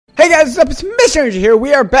Hey guys, what's up? It's Mr. Energy here.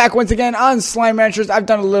 We are back once again on Slime Ranchers. I've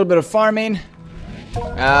done a little bit of farming.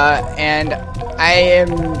 And I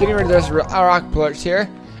am getting rid of those rock pillars here.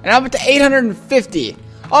 And I'm up to 850.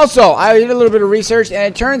 Also, I did a little bit of research, and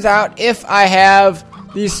it turns out if I have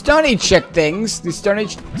these stony chick things, these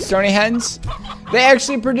stony hens, they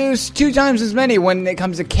actually produce 2 times as many when it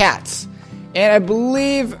comes to cats. And I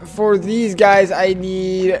believe for these guys I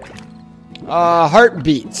need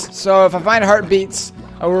heartbeats. So if I find heartbeats,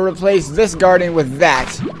 I will replace this garden with that.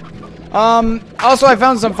 Also, I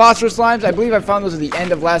found some phosphorus slimes. I believe I found those at the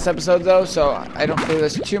end of last episode, though, so I don't believe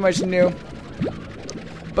there's too much new.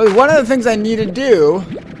 But one of the things I need to do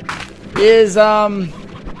is go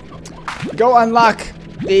unlock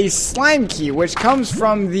the slime key, which comes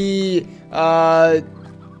from the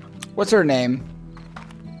what's her name?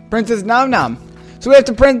 Princess Nom Nom. So we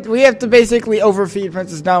have to basically overfeed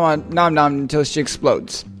Princess Nom Nom until she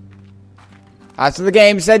explodes. That's what the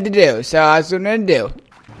game said to do, so that's what I'm gonna do.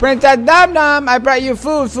 Princess Nom Nom, I brought you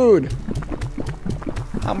food.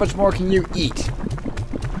 How much more can you eat?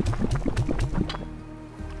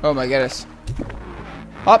 Oh my goodness.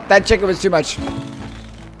 Oh, that chicken was too much.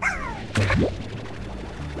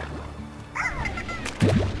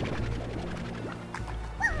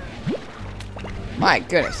 My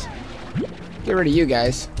goodness. Get rid of you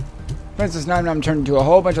guys. Princess Nom Nom turned into a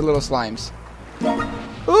whole bunch of little slimes.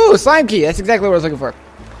 Ooh, slime key. That's exactly what I was looking for.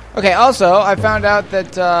 Okay, also, I found out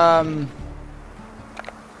that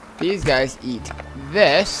these guys eat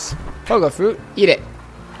this pogo fruit. Eat it.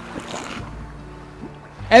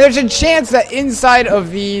 And there's a chance that inside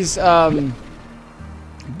of these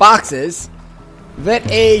boxes that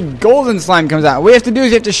a golden slime comes out. What we have to do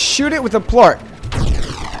is you have to shoot it with a plort.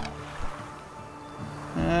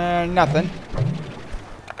 Nothing.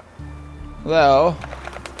 Though,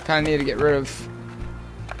 kind of need to get rid of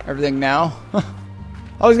everything now.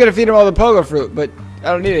 I was gonna feed him all the pogo fruit, but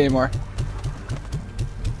I don't need it anymore.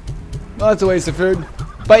 Well, that's a waste of food.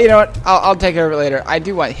 But you know what? I'll take care of it later. I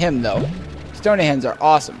do want him though. Stony hens are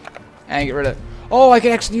awesome. And I get rid of. Oh, I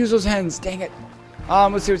can actually use those hens. Dang it.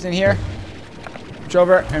 Let's see what's in here. Reach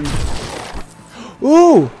over and.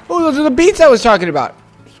 Ooh, those are the beets I was talking about.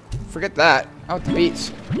 Forget that. I want the beets.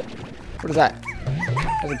 What is that?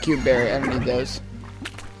 That's a cube berry. I don't need those.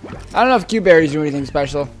 I don't know if cube berries do anything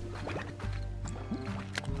special.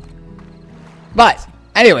 But,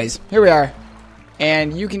 anyways, here we are.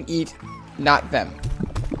 And you can eat, not them.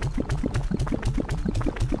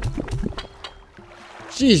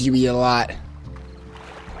 Jeez, you eat a lot.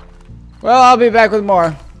 Well, I'll be back with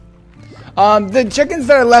more. The chickens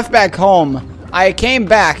that I left back home, I came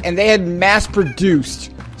back and they had mass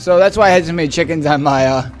produced. So that's why I had so many chickens on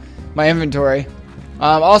my my inventory.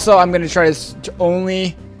 Also, I'm going to try to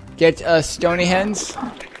only get stony hens.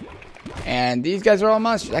 And these guys are all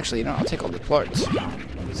monsters. Actually, you know, I'll take all the plorts.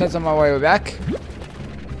 Since I'm on my way back.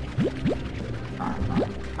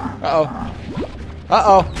 Uh-oh.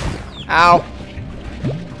 Uh-oh. Ow.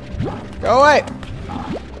 Go away.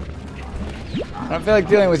 I don't feel like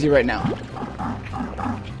dealing with you right now.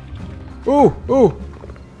 Ooh.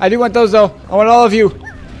 I do want those, though. I want all of you.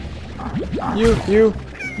 You,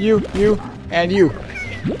 and you.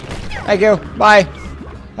 Thank you. Bye.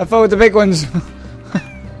 Have fun with the big ones.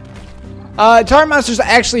 Tar monsters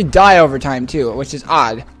actually die over time too, which is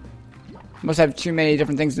odd. Must have too many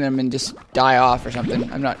different things in them and just die off or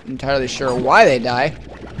something. I'm not entirely sure why they die.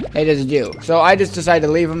 They just do. So I just decided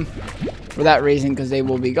to leave them for that reason because they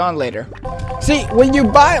will be gone later. See, when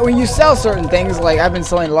you sell certain things, like I've been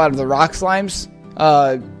selling a lot of the rock slimes,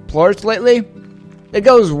 plorts lately, it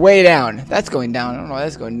goes way down. That's going down. I don't know why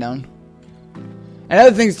that's going down. And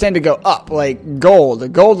other things tend to go up, like gold. The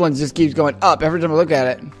gold ones just keeps going up every time I look at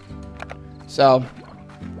it. So,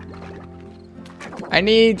 I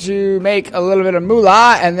need to make a little bit of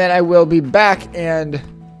moolah, and then I will be back, and...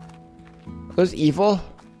 Are those evil?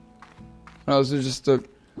 No, those are just the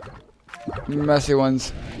messy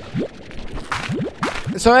ones.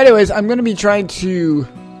 So anyways, I'm going to be trying to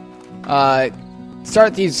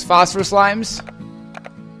start these phosphorus slimes.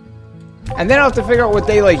 And then I'll have to figure out what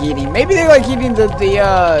they like eating. Maybe they like eating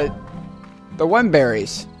the one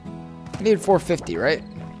berries. I need 450, right?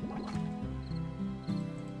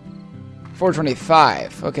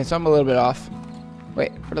 425. Okay, so I'm a little bit off.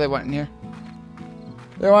 Wait, what do they want in here?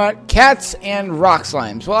 They want cats and rock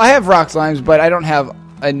slimes. Well, I have rock slimes, but I don't have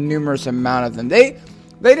a numerous amount of them.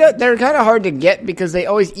 They're kind of hard to get because they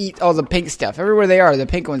always eat all the pink stuff. Everywhere they are, the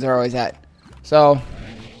pink ones are always at. So,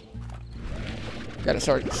 gotta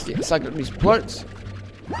start sucking up these plorts.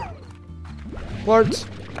 Plorts.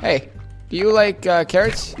 Hey, do you like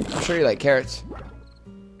carrots? I'm sure you like carrots.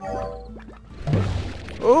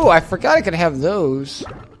 Ooh, I forgot I could have those.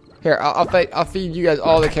 Here, I'll feed you guys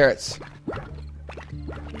all the carrots.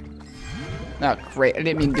 Oh, great. I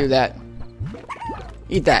didn't mean to do that.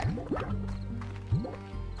 Eat that.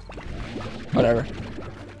 Whatever.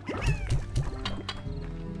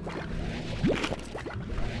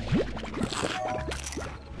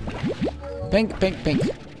 Pink, pink, pink.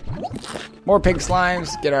 More pink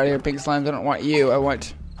slimes. Get out of here, pink slimes. I don't want you. I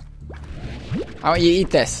want you to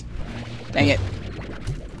eat this. Dang it.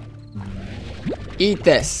 Eat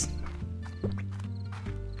this.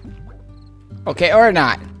 Okay, or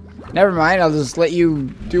not. Never mind, I'll just let you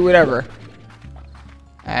do whatever.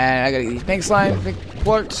 And I gotta get these pink slime, pink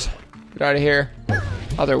plorts. Get out of here.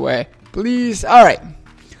 Other way, please. Alright.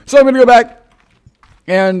 So I'm gonna go back.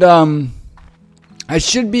 And, I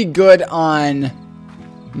should be good on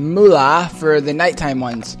Moolah for the nighttime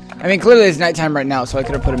ones. I mean, clearly it's nighttime right now, so I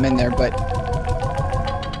could have put them in there, but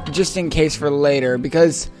just in case for later,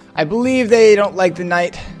 because I believe they don't like the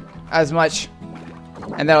night as much,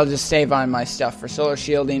 and that'll just save on my stuff for solar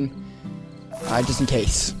shielding, just in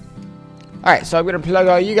case. Alright, so I'm going to plug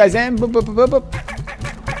all you guys in. Boop, boop, boop, boop, boop.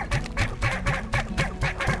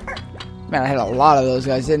 Man, I had a lot of those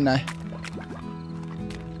guys, didn't I?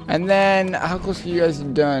 And then, how close are you guys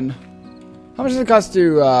done? How much does it cost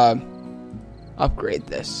to upgrade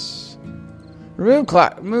this? Remove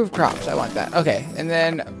crops, I want that. Okay, and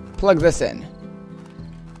then plug this in.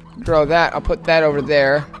 Throw that, I'll put that over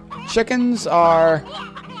there. Chickens are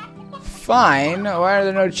fine. Why are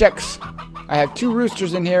there no chicks? I have 2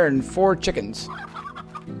 roosters in here and 4 chickens.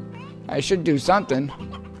 I should do something.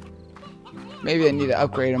 Maybe I need to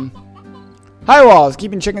upgrade them. High walls,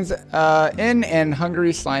 keeping chickens in and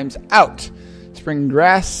hungry slimes out. Spring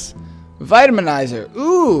grass, vitaminizer.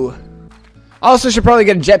 Ooh. Also should probably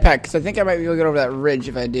get a jetpack because I think I might be able to get over that ridge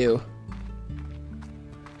if I do.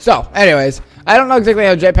 So, anyways, I don't know exactly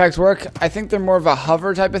how jetpacks work. I think they're more of a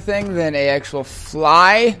hover type of thing than a actual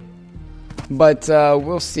fly. But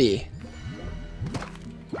we'll see.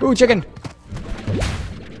 Ooh, chicken.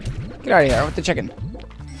 Get out of here. I want the chicken.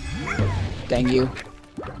 Dang you.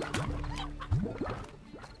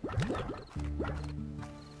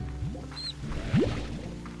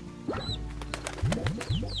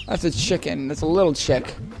 That's a chicken. That's a little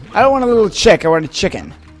chick. I don't want a little chick. I want a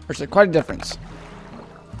chicken. There's quite a difference.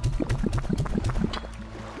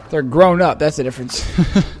 They're grown up. That's the difference.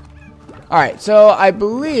 Alright, so I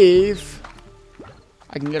believe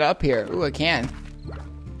I can get up here. Ooh, I can.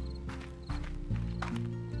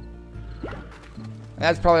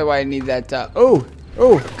 That's probably why I need that. Ooh,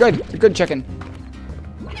 good. Good chicken.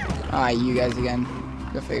 Ah, you guys again.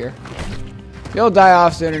 Go figure. You'll die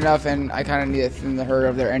off soon enough, and I kind of need to thin the herd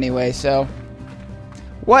over there anyway, so.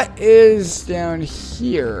 What is down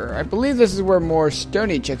here? I believe this is where more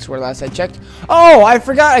stony chicks were last I checked. Oh, I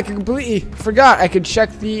forgot. I completely forgot. I could check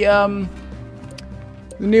the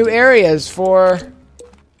new areas for,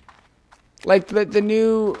 like, the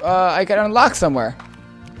new, I could unlock somewhere.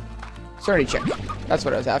 Stony chick. That's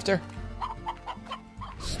what I was after.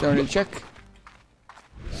 Stony chick.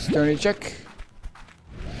 Stony chick.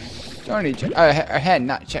 Stony chick. A hen,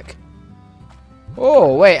 not chick.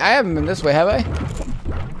 Oh, wait. I haven't been this way, have I?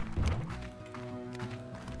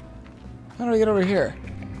 How do I get over here?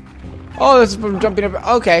 Oh, this is from jumping up.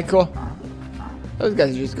 Okay, cool. Those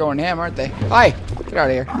guys are just going ham, aren't they? Hi. Get out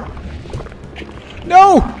of here.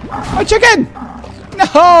 No! A chicken! No,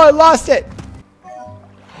 I lost it.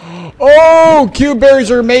 Oh, cube berries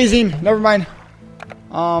are amazing. Never mind.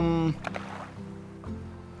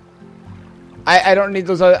 I don't need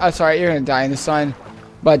those other, sorry, you're gonna die in the sun.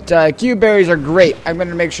 But cube berries are great. I'm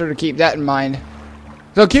gonna make sure to keep that in mind.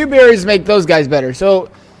 So cube berries make those guys better. So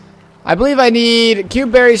I believe I need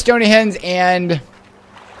cube berries, stony hens, and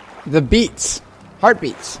the beets.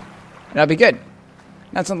 Heartbeats. And that'll be good.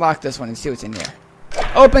 Let's unlock this one and see what's in here.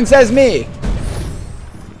 Open Sesame!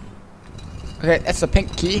 Okay, that's the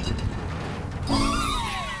pink key.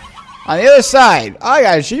 On the other side. Oh, I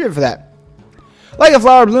got an achievement for that. Like a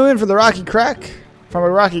flower blooming from a rocky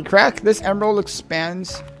crack, this emerald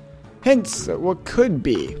expands hints at what could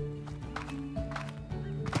be.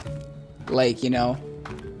 Like, you know,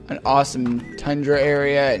 an awesome tundra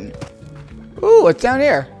area. And ooh, what's down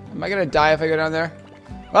here? Am I gonna die if I go down there?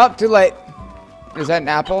 Well, too late. Is that an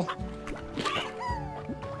apple?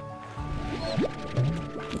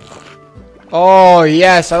 Oh,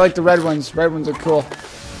 yes, I like the red ones. Red ones are cool.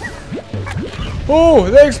 Oh,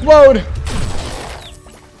 they explode!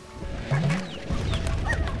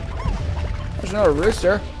 There's another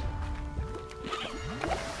rooster.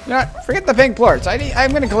 You know what? Forget the pink plorts.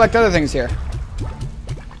 I'm gonna collect other things here.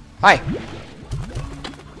 Hi.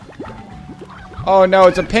 Oh no,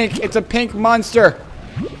 it's a pink monster.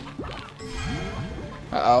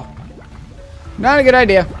 Uh-oh. Not a good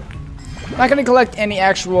idea. Not gonna collect any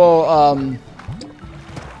actual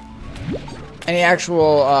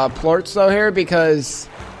plorts though here because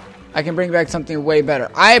I can bring back something way better.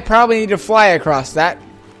 I probably need to fly across that.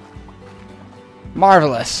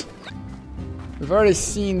 Marvelous. We've already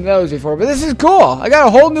seen those before, but this is cool. I got a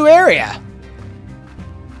whole new area.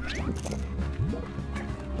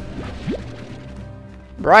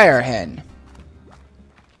 Briar hen.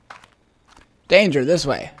 Danger this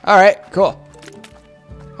way. Alright, cool.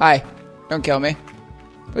 Hi. Don't kill me.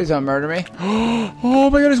 Please don't murder me. Oh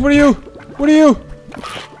my goodness, what are you? What are you?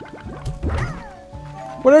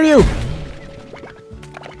 What are you?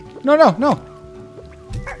 No, no, no.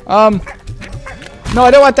 No,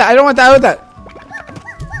 I don't want that. I don't want that. I want that.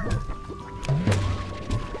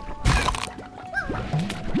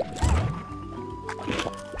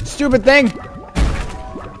 Stupid thing.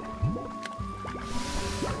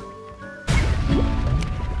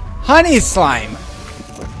 Honey slime.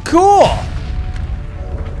 Cool.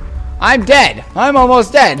 I'm dead. I'm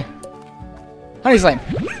almost dead. Honey slime.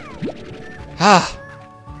 Ah.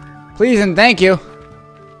 Please and thank you.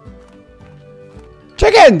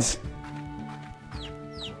 Chickens.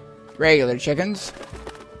 Regular chickens.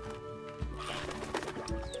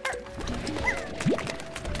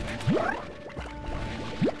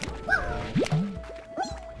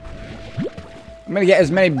 I'm gonna get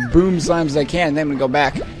as many boom slimes as I can, then I'm gonna go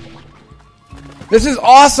back. This is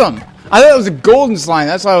awesome! I thought it was a golden slime,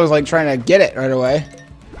 that's why I was like trying to get it right away.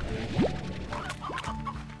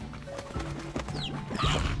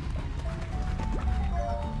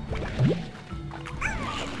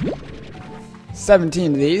 $17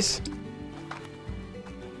 of these.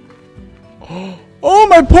 Oh,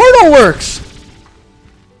 my portal works!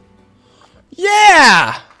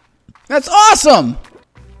 Yeah! That's awesome!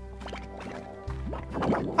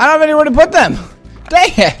 I don't have anywhere to put them.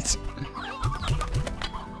 Dang it!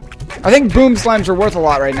 I think boom slimes are worth a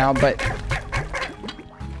lot right now, but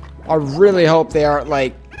I really hope they aren't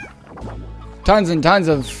like tons and tons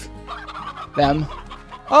of them.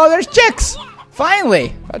 Oh, there's chicks!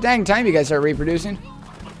 Finally! About dang time you guys start reproducing.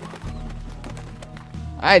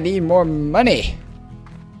 I need more money.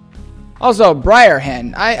 Also, briar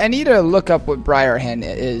hen. I need to look up what briar hen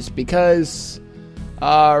is because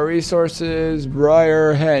resources,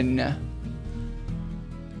 briar hen.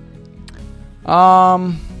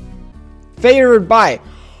 Favored by.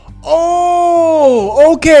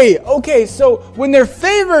 Oh, okay, okay. So when they're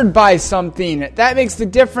favored by something, that makes the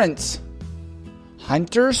difference.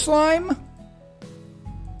 Hunter slime?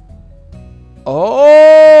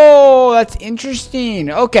 Oh, that's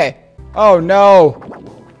interesting. Okay. Oh no.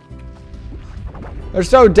 They're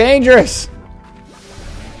so dangerous.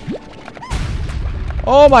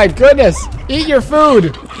 Oh my goodness. Eat your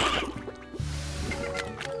food.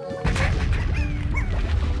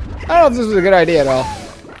 I don't know if this was a good idea at all.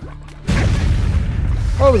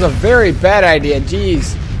 Oh, it was a very bad idea.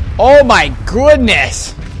 Jeez. Oh my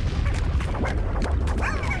goodness.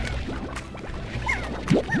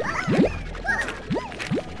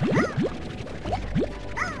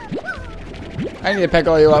 I need to pick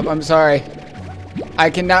all you up. I'm sorry. I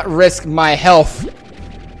cannot risk my health.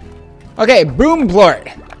 Okay, boom plort.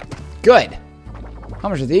 Good. How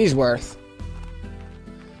much are these worth?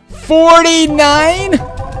 49?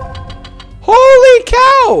 Holy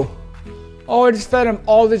cow! Oh, I just fed him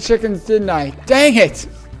all the chickens, didn't I? Dang it!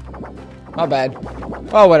 My bad.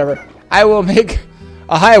 Oh, whatever. I will make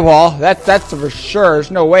a high wall. That's for sure. There's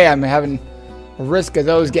no way I'm having a risk of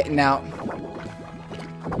those getting out.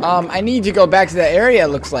 I need to go back to that area, it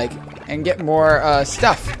looks like, and get more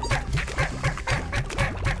stuff.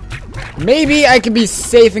 Maybe I can be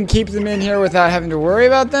safe and keep them in here without having to worry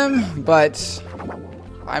about them, but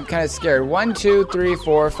I'm kind of scared. 1, 2, 3,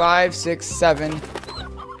 4, 5, 6, 7.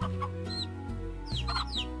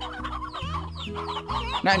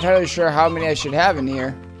 Not entirely sure how many I should have in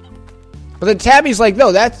here. But the tabby's like,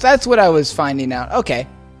 no, that's what I was finding out. Okay.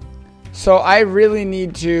 So I really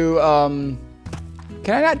need to,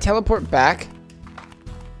 can I not teleport back?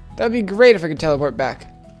 That would be great if I could teleport back.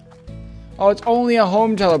 Oh, it's only a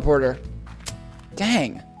home teleporter.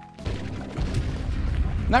 Dang.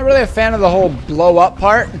 Not really a fan of the whole blow up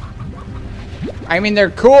part. I mean, they're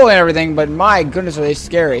cool and everything, but my goodness, are they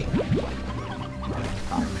scary.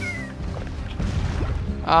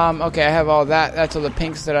 Okay, I have all that. That's all the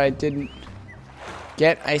pinks that I didn't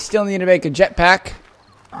get. I still need to make a jetpack.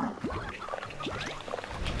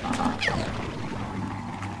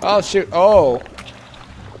 Oh, shoot. Oh.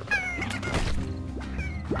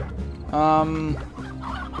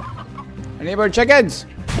 I need more chickens.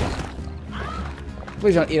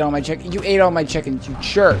 Please don't eat all my chickens. You ate all my chickens, you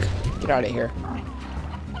jerk. Get out of here.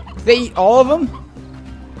 Did they eat all of them?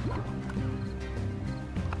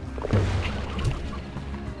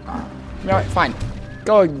 You know what? Fine.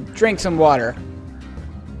 Go drink some water.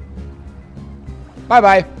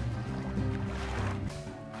 Bye-bye.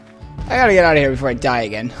 I gotta get out of here before I die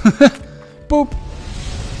again. Boop.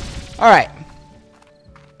 Alright.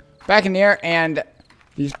 Back in the air, and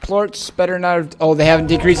these plorts better not have... Oh, they haven't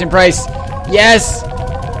decreased in price. Yes!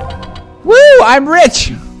 Woo! I'm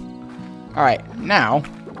rich! Alright, now...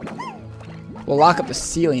 we'll lock up the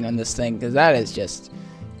ceiling on this thing, because that is just...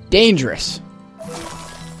 dangerous.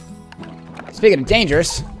 Speaking of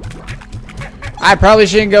dangerous... I probably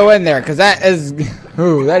shouldn't go in there, because that is...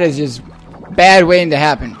 ooh, that is just... bad waiting to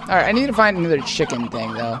happen. Alright, I need to find another chicken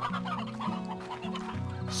thing, though.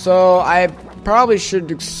 So, I probably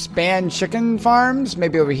should expand chicken farms,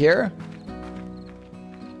 maybe over here.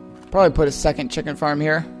 Probably put a second chicken farm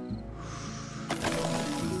here.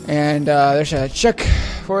 And, there's a chick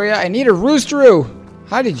for you. I need a roosteroo!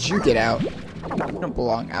 How did you get out? You don't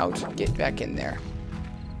belong out. Get back in there.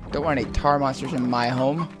 Don't want any tar monsters in my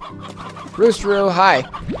home. Roosteroo, hi.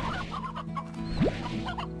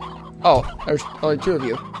 Oh, there's only two of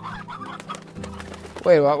you.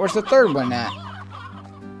 Wait, what? Where's the third one at?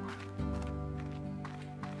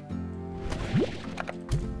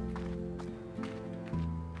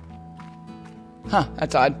 Huh,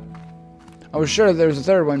 that's odd. I was sure there was a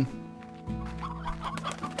third one.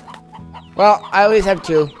 Well, I at least have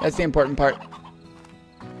two. That's the important part.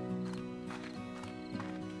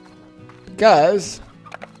 Because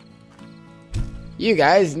you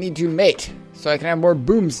guys need to mate. So I can have more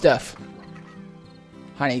boom stuff.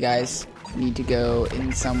 Honey, guys, need to go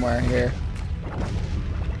in somewhere here.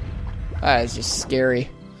 That is just scary.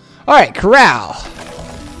 Alright, corral.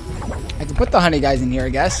 I can put the honey guys in here, I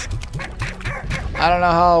guess. I don't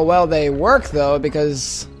know how well they work, though,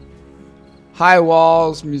 because... high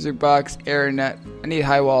walls, music box, air net. I need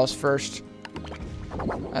high walls first.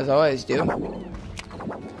 As I always do.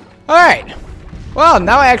 Alright. Well,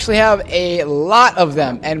 now I actually have a lot of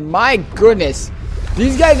them. And my goodness,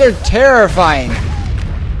 these guys are terrifying.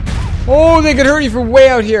 Oh, they could hurt you from way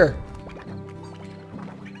out here.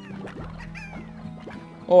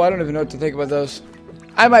 Oh, I don't even know what to think about those.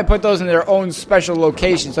 I might put those in their own special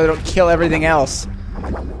location so they don't kill everything else.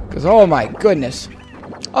 Because, oh my goodness.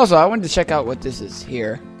 Also, I wanted to check out what this is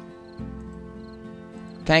here.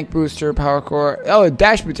 Tank booster, power core. Oh,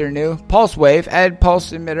 dash boots are new. Pulse wave, add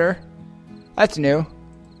pulse emitter. That's new.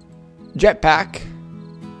 Jetpack.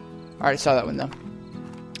 Alright, saw that one though.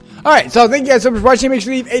 Alright, so thank you guys so much for watching. Make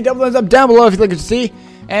sure to leave a double thumbs up down below if you'd like to see.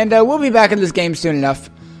 And we'll be back in this game soon enough.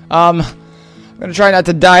 I'm going to try not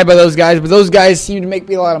to die by those guys, but those guys seem to make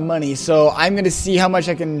me a lot of money. So I'm going to see how much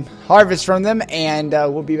I can harvest from them, and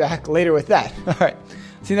we'll be back later with that. Alright,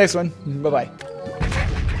 see you next one. Bye-bye.